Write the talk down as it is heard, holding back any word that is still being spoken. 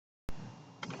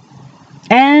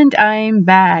And I'm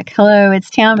back. Hello, it's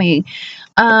Tammy.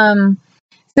 Um,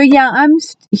 so yeah, I'm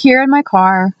here in my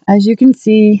car. As you can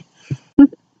see,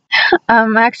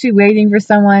 I'm actually waiting for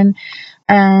someone,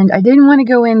 and I didn't want to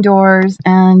go indoors,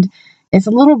 and it's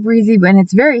a little breezy, and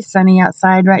it's very sunny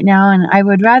outside right now, and I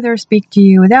would rather speak to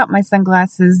you without my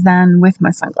sunglasses than with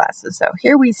my sunglasses. So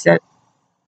here we sit,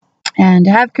 and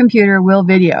have computer, will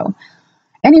video.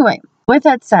 Anyway, with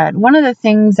that said, one of the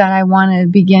things that I want to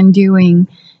begin doing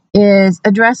is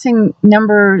addressing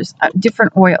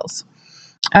different oils,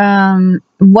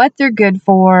 what they're good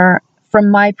for from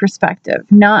my perspective,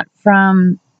 not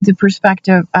from the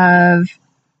perspective of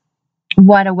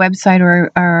what a website or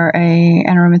an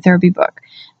aromatherapy book.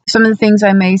 Some of the things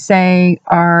I may say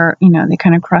are, they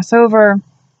kind of cross over.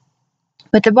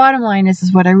 But the bottom line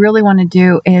is what I really want to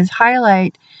do is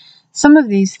highlight some of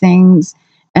these things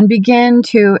and begin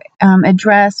to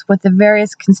address what the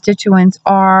various constituents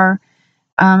are.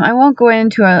 I won't go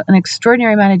into an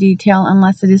extraordinary amount of detail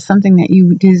unless it is something that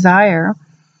you desire.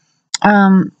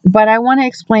 But I want to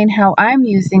explain how I'm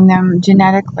using them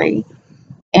genetically.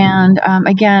 And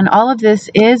again, all of this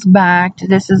is backed.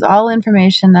 This is all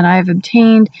information that I've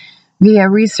obtained via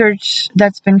research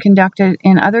that's been conducted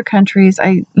in other countries.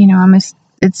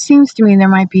 It seems to me there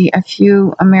might be a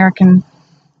few American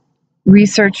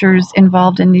researchers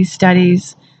involved in these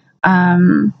studies.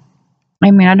 I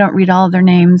don't read all of their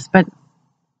names, but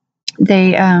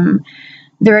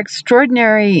they're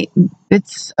extraordinary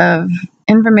bits of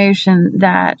information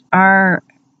that our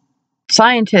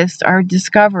scientists are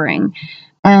discovering,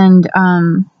 and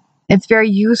it's very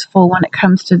useful when it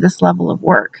comes to this level of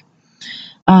work,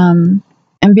 and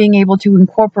being able to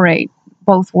incorporate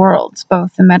both worlds,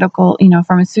 both the medical,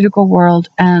 pharmaceutical world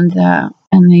and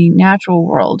the natural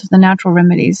world, the natural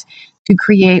remedies, to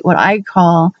create what I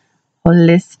call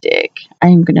holistic.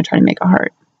 I'm going to try to make a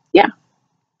heart. Yeah,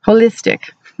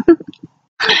 holistic.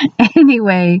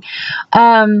 Anyway,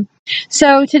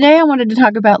 so today I wanted to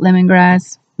talk about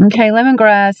lemongrass. Okay,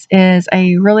 lemongrass is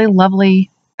a really lovely,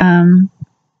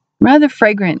 rather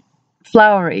fragrant,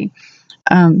 flowery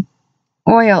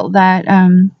oil that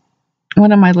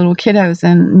one of my little kiddos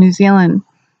in New Zealand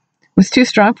was too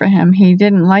strong for him. He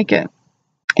didn't like it.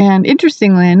 And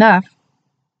interestingly enough,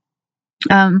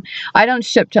 I don't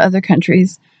ship to other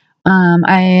countries.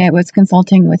 I was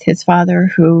consulting with his father,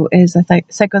 who is a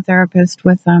psychotherapist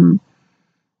with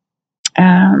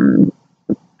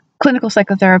clinical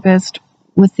psychotherapist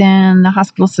within the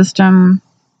hospital system,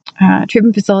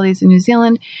 treatment facilities in New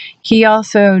Zealand. He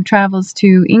also travels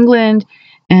to England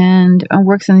and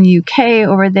works in the UK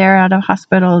over there out of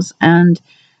hospitals. And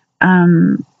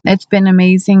it's been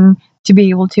amazing to be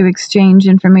able to exchange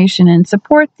information and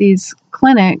support these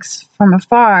clinics from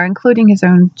afar, including his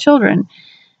own children.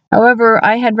 However,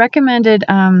 I had recommended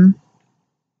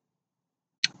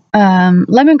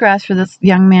lemongrass for this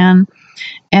young man,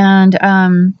 and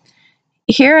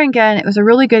here again, it was a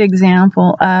really good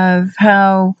example of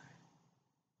how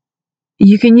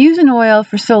you can use an oil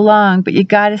for so long, but you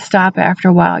got to stop after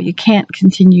a while. You can't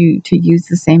continue to use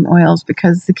the same oils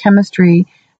because the chemistry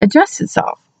adjusts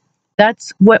itself.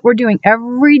 That's what we're doing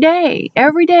every day.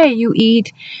 Every day you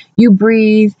eat, you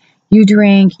breathe, you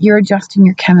drink, you're adjusting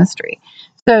your chemistry.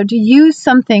 So to use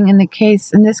something in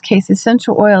this case,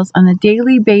 essential oils on a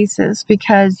daily basis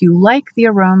because you like the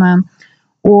aroma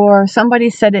or somebody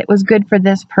said it was good for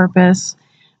this purpose,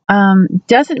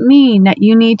 doesn't mean that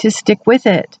you need to stick with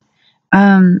it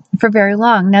for very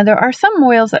long. Now, there are some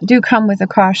oils that do come with a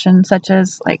caution, such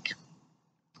as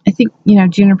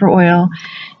juniper oil.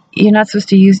 You're not supposed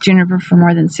to use juniper for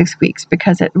more than 6 weeks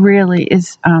because it really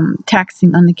is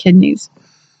taxing on the kidneys.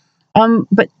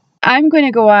 But I'm going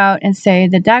to go out and say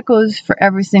that goes for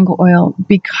every single oil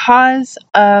because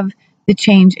of the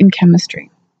change in chemistry.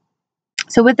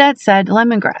 So with that said,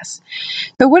 lemongrass.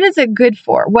 So what is it good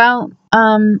for? Well,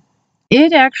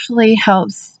 it actually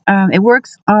helps. It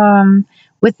works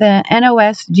with the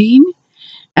NOS gene.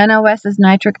 NOS is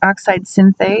nitric oxide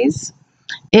synthase.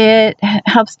 It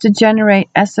helps to generate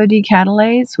SOD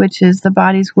catalase, which is the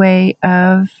body's way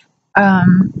of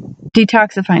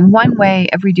detoxifying, one way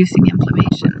of reducing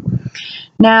inflammation.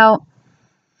 Now,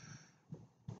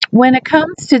 when it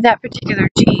comes to that particular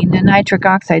gene, the nitric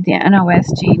oxide, the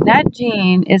NOS gene, that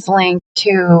gene is linked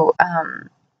to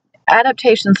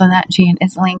adaptations on that gene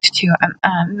is linked to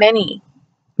many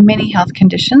health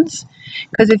conditions.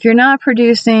 Because if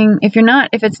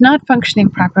it's not functioning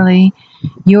properly,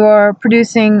 you're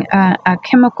producing a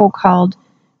chemical called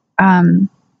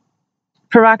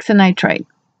peroxynitrite.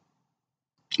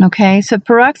 Okay, so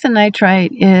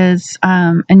peroxynitrite is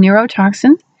a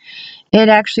neurotoxin. it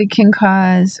actually can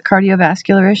cause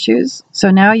cardiovascular issues.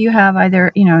 So now you have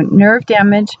either, nerve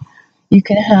damage, you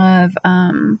can have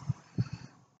a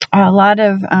lot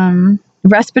of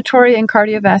respiratory and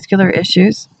cardiovascular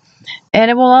issues,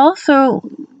 and it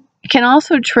can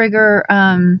also trigger.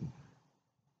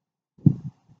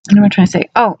 What am I trying to say?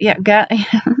 Oh, yeah,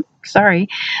 sorry,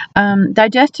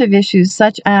 digestive issues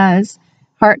such as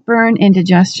heartburn,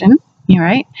 indigestion. You're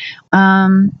right.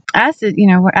 Acid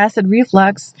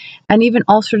reflux, and even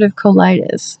ulcerative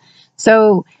colitis.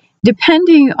 So,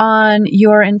 depending on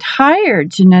your entire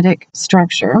genetic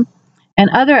structure and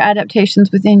other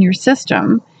adaptations within your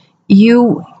system,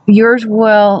 yours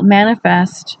will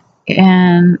manifest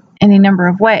in any number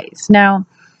of ways. Now,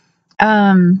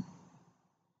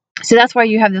 so that's why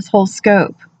you have this whole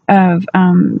scope of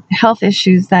health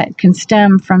issues that can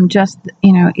stem from just,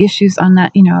 issues on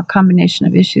that, a combination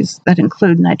of issues that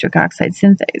include nitric oxide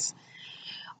synthase.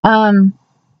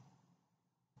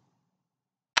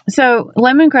 So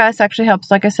lemongrass actually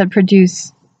helps, like I said,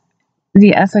 produce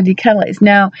the SOD catalase.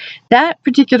 Now, that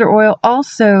particular oil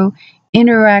also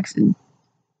interacts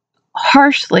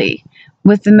harshly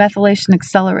with the methylation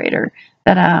accelerator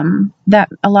that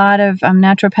a lot of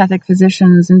naturopathic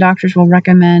physicians and doctors will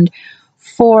recommend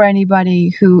for anybody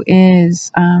who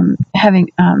is having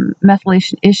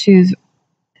methylation issues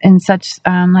and such,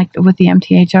 like with the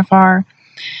MTHFR.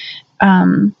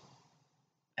 I'm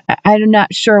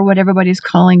not sure what everybody's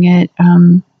calling it,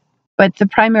 but the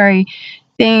primary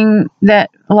thing that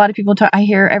a lot of people I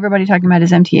hear everybody talking about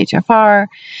is MTHFR,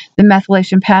 the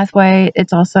methylation pathway.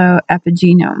 It's also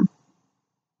epigenome.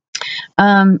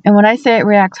 And when I say it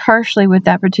reacts harshly with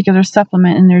that particular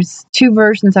supplement, and there's two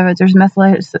versions of it, there's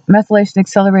methylation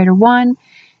accelerator 1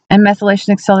 and methylation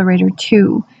accelerator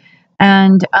 2.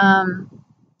 And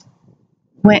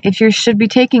if you should be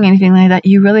taking anything like that,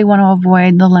 you really want to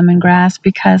avoid the lemongrass,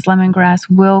 because lemongrass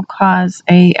will cause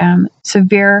a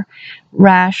severe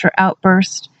rash or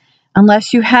outburst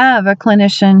unless you have a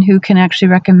clinician who can actually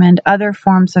recommend other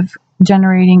forms of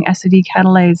generating SOD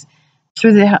catalase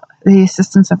through the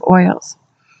assistance of oils.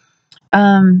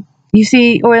 You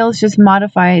see, oils just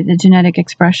modify the genetic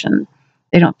expression.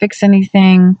 They don't fix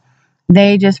anything.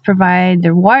 They just provide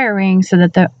the wiring so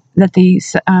that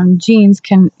these genes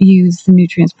can use the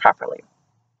nutrients properly.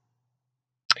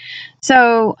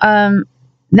 So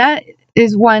that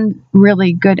is one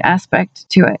really good aspect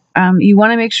to it. You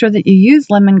want to make sure that you use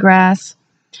lemongrass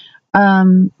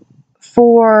you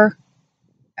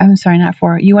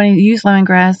want to use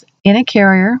lemongrass in a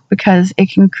carrier because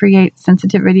it can create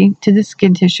sensitivity to the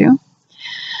skin tissue.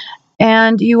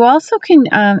 And you also can,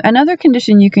 another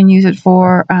condition you can use it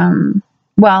for,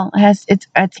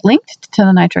 it's linked to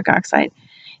the nitric oxide,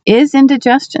 is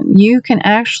indigestion. You can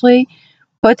actually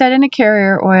put that in a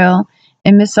carrier oil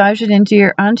and massage it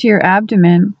onto your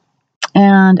abdomen,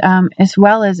 and as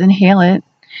well as inhale it,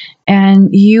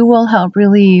 and you will help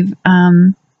relieve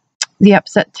the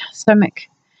upset stomach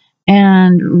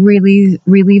and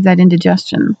relieve that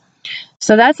indigestion.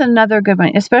 So that's another good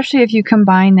one, especially if you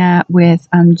combine that with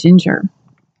ginger.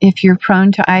 If you're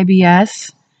prone to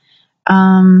IBS,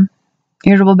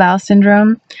 irritable bowel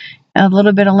syndrome, a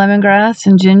little bit of lemongrass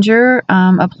and ginger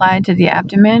applied to the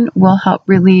abdomen will help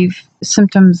relieve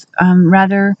symptoms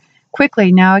rather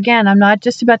quickly. Now, again, I'm not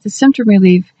just about the symptom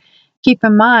relief. Keep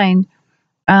in mind,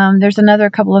 there's another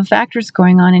couple of factors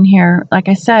going on in here. Like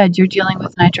I said, you're dealing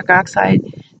with nitric oxide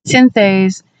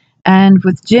synthase, and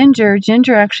with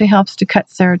ginger actually helps to cut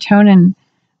serotonin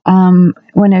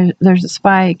when there's a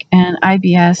spike, and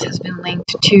IBS has been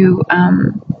linked to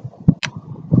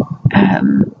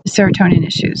serotonin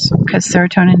issues, because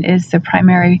serotonin is the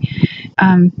primary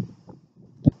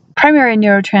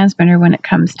neurotransmitter when it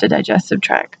comes to digestive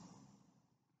tract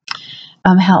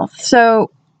health.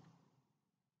 So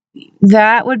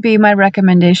that would be my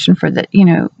recommendation for that,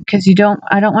 because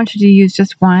I don't want you to use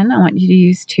just one. I want you to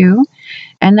use two,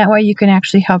 and that way you can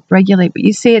actually help regulate. But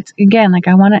you see, it's, again, like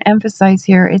I want to emphasize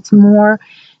here, it's more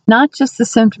not just the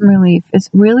symptom relief, it's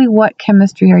really what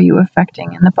chemistry are you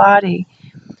affecting in the body.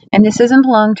 And this isn't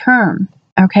long term,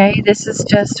 okay? This is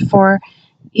just for,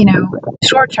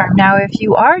 short term. Now, if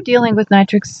you are dealing with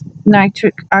nitric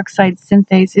oxide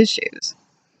synthase issues,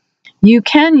 you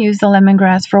can use the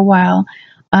lemongrass for a while,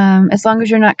 as long as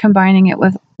you're not combining it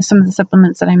with some of the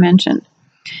supplements that I mentioned.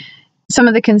 Some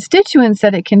of the constituents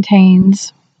that it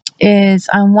contains is,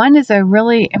 one is a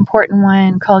really important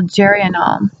one called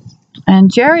geraniol. And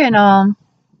geraniol,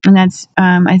 and that's,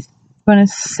 I want to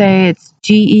say it's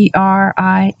GERIANOL.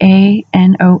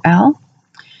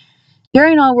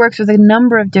 Geraniol works with a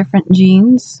number of different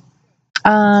genes.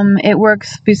 It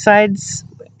works, besides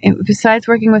besides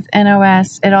working with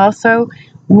NOS, it also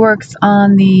works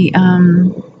on the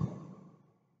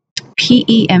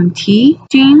PEMT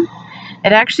gene.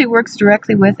 It actually works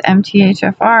directly with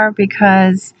MTHFR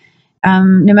because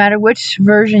no matter which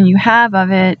version you have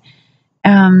of it,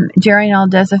 geraniol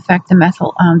does affect the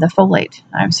folate.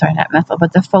 I'm sorry, not methyl,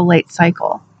 but the folate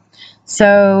cycle.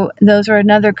 So those are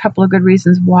another couple of good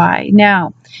reasons why.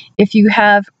 Now, if you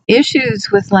have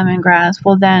issues with lemongrass,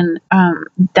 well then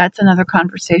that's another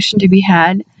conversation to be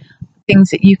had,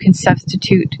 things that you can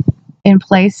substitute in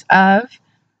place of.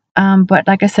 But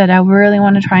like I said, I really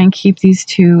want to try and keep these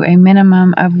to a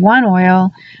minimum of one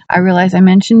oil. I realize I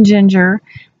mentioned ginger,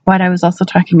 but I was also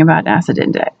talking about acid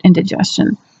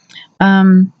indigestion.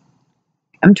 I'm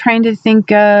trying to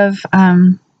think of...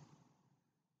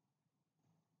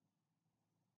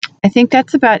 I think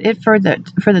that's about it for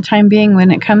the time being when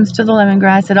it comes to the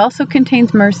lemongrass. It also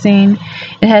contains myrcene.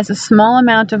 It has a small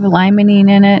amount of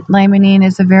limonene in it. Limonene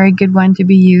is a very good one to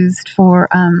be used for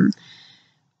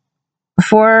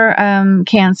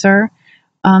cancer.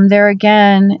 There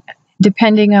again,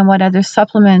 depending on what other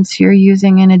supplements you're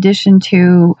using in addition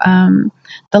to the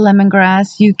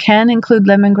lemongrass, you can include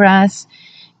lemongrass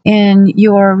in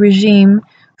your regime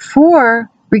for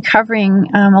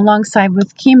recovering alongside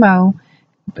with chemo.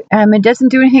 It doesn't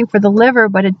do anything for the liver,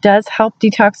 but it does help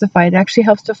detoxify. It actually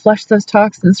helps to flush those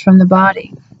toxins from the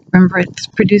body. Remember,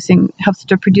 helps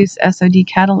to produce SOD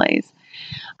catalase.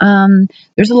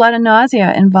 There's a lot of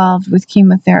nausea involved with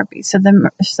chemotherapy. So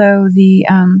the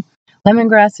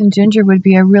lemongrass and ginger would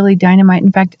be a really dynamite.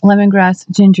 In fact, lemongrass,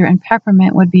 ginger, and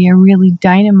peppermint would be a really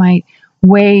dynamite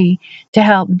way to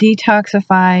help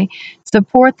detoxify,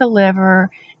 support the liver,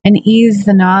 and ease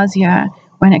the nausea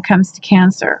when it comes to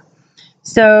cancer.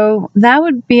 So that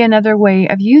would be another way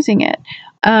of using it.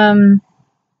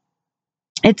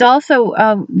 It's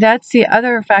also, that's the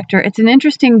other factor. It's an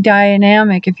interesting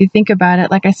dynamic if you think about it,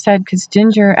 like I said, because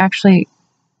ginger actually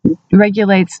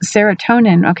regulates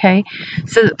serotonin, okay?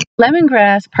 So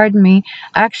lemongrass,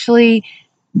 actually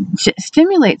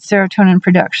stimulates serotonin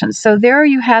production. So there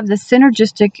you have the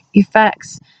synergistic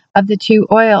effects of the two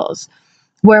oils,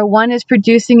 where one is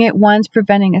producing it, one's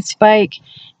preventing a spike,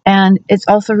 and it's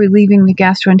also relieving the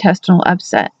gastrointestinal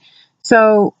upset.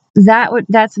 So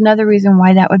that's another reason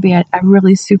why that would be a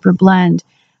really super blend.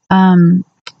 And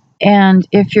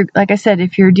if you're, like I said,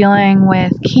 if you're dealing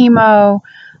with chemo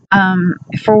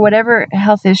for whatever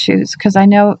health issues, because I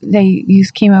know they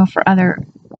use chemo for other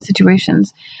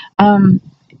situations, and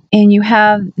you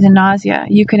have the nausea,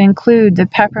 you can include the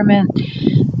peppermint,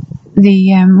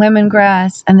 the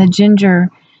lemongrass, and the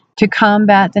ginger to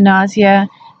combat the nausea,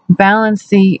 balance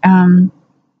the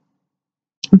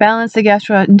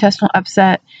gastrointestinal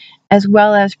upset, as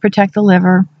well as protect the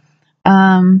liver.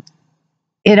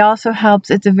 It also helps.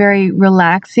 It's a very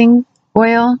relaxing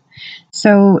oil.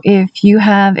 So if you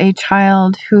have a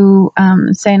child who,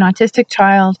 say an autistic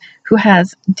child who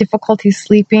has difficulty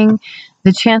sleeping,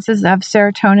 the chances of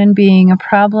serotonin being a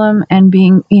problem and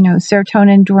being,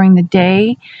 serotonin during the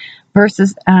day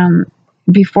versus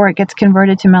before it gets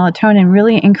converted to melatonin,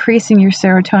 really increasing your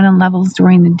serotonin levels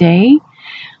during the day.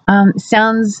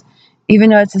 Sounds,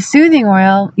 even though it's a soothing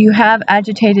oil, you have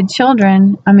agitated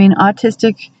children. I mean,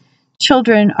 autistic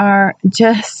children are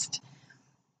just,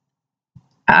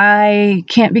 I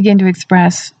can't begin to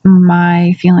express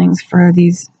my feelings for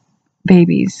these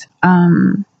babies.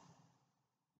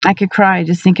 I could cry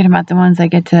just thinking about the ones I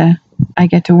get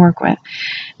to work with.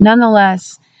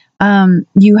 Nonetheless,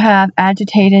 you have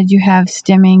agitated, you have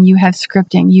stimming, you have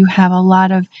scripting, you have a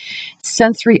lot of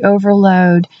sensory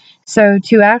overload. So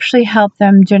to actually help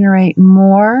them generate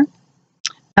more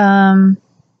serotonin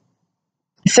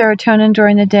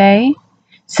during the day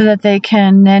so that they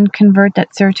can then convert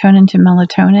that serotonin to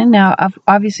melatonin. Now,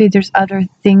 obviously, there's other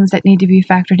things that need to be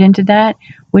factored into that,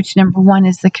 which number one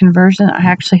is the conversion,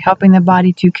 actually helping the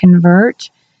body to convert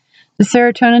the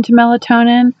serotonin to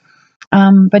melatonin.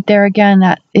 But there again,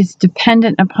 that is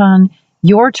dependent upon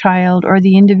your child or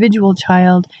the individual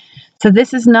child. So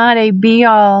this is not a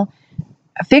be-all,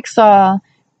 fix-all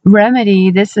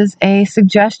remedy. This is a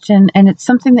suggestion, and it's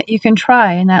something that you can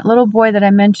try. And that little boy that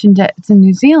I mentioned that's in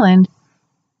New Zealand,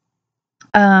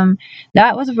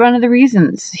 that was one of the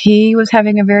reasons. He was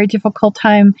having a very difficult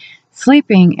time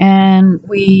sleeping, and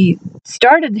we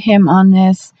started him on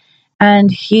this, and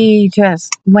he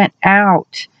just went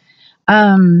out.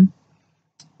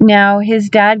 Now, his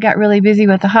dad got really busy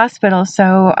with the hospital,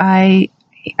 so I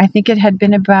think it had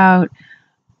been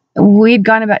we'd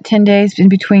gone about 10 days in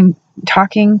between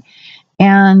talking,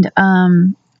 and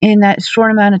in that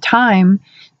short amount of time,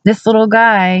 this little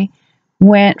guy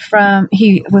went from,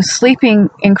 he was sleeping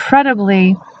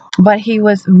incredibly, but he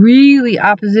was really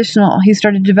oppositional. He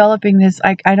started developing this,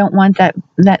 I don't want that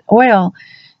oil,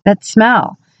 that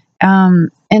smell.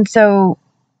 And so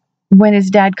when his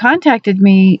dad contacted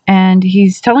me, and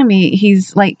he's telling me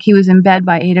he's like, he was in bed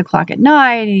by 8 o'clock at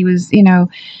night. He was,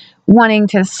 wanting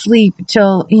to sleep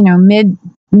till, mid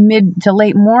to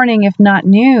late morning, if not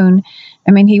noon.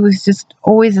 I mean, he was just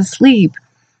always asleep.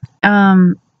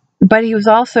 But he was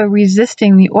also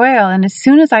resisting the oil. And as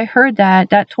soon as I heard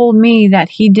that, that told me that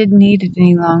he didn't need it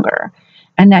any longer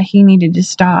and that he needed to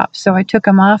stop. So I took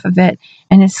him off of it,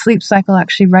 and his sleep cycle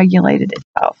actually regulated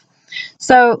itself.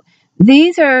 So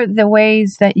these are the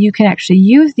ways that you can actually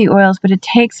use the oils, but it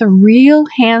takes a real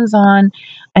hands-on,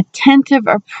 attentive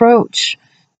approach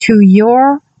to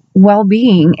your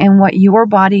well-being and what your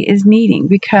body is needing,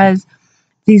 because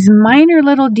these minor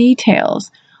little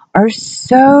details are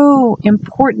so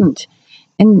important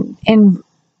in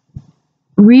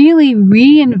really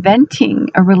reinventing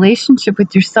a relationship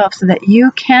with yourself so that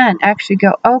you can actually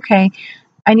go, okay,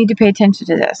 I need to pay attention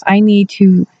to this. I need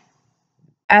to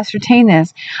ascertain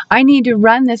this. I need to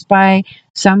run this by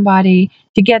somebody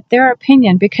to get their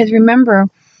opinion. Because remember,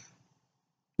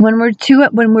 when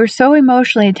we're so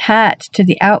emotionally attached to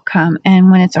the outcome,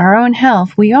 and when it's our own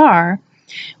health, we're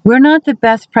not the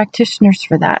best practitioners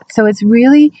for that. So it's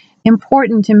really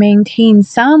important to maintain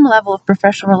some level of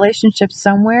professional relationships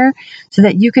somewhere, so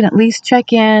that you can at least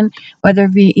check in, whether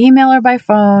via email or by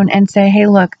phone, and say, hey,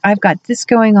 look, I've got this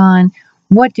going on.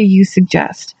 What do you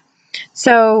suggest?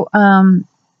 So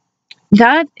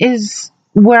that is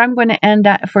where I'm going to end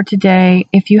at for today.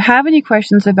 If you have any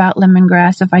questions about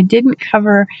lemongrass, if I didn't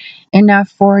cover enough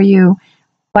for you,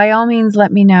 by all means,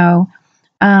 let me know.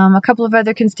 A couple of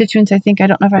other constituents I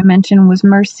don't know if I mentioned, was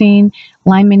myrcene,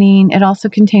 limonene. It also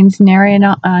contains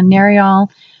nerol,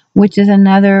 which is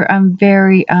another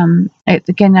very,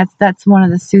 again, that's one of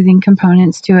the soothing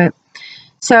components to it.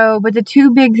 So, but the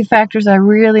two big factors I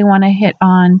really want to hit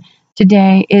on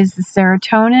today is the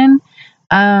serotonin,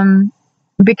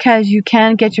 because you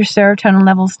can get your serotonin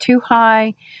levels too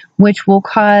high, which will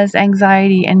cause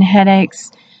anxiety and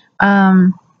headaches.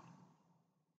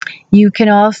 You can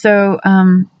also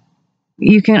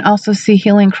see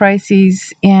healing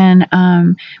crises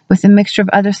with a mixture of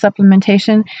other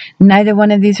supplementation. Neither one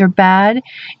of these are bad.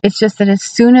 It's just that as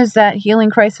soon as that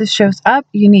healing crisis shows up,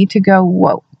 you need to go,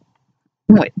 whoa,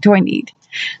 what do I need?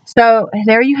 So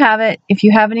there you have it. If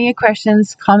you have any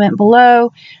questions, comment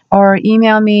below or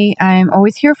email me. I'm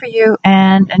always here for you.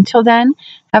 And until then,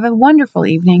 have a wonderful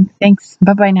evening. Thanks.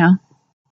 Bye-bye now.